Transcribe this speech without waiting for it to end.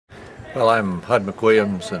Well, I'm Hud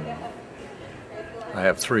McWilliams, and I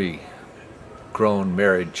have 3 grown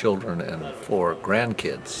married children and 4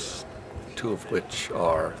 grandkids, 2 of which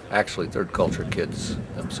are actually third culture kids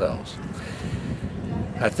themselves.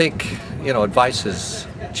 I think, advice is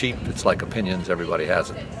cheap. It's like opinions. Everybody has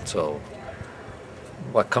it. So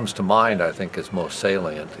what comes to mind, I think, is most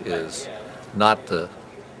salient is not the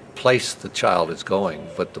place the child is going,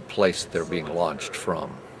 but the place they're being launched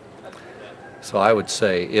from. So I would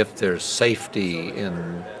say if there's safety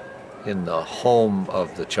in the home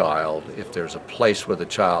of the child, if there's a place where the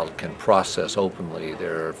child can process openly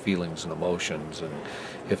their feelings and emotions, and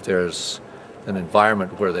if there's an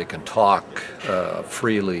environment where they can talk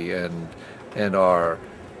freely and are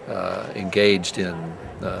engaged in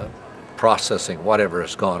processing whatever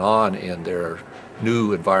has gone on in their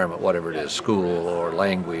new environment, whatever it is, school or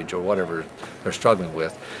language or whatever they're struggling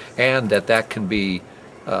with, and that can be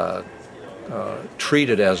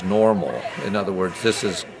treated as normal. In other words, this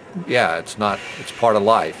is, it's part of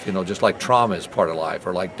life, just like trauma is part of life,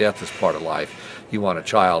 or like death is part of life. You want a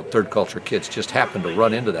child, third culture kids just happen to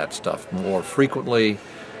run into that stuff more frequently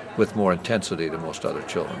with more intensity than most other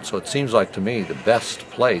children. So it seems like to me the best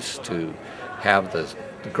place to have the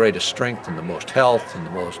greatest strength and the most health and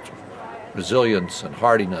the most resilience and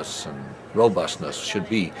hardiness and robustness should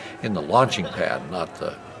be in the launching pad,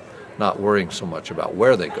 not worrying so much about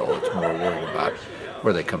where they go. It's more worrying about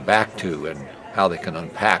where they come back to and how they can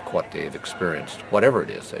unpack what they've experienced, whatever it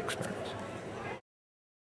is they experience.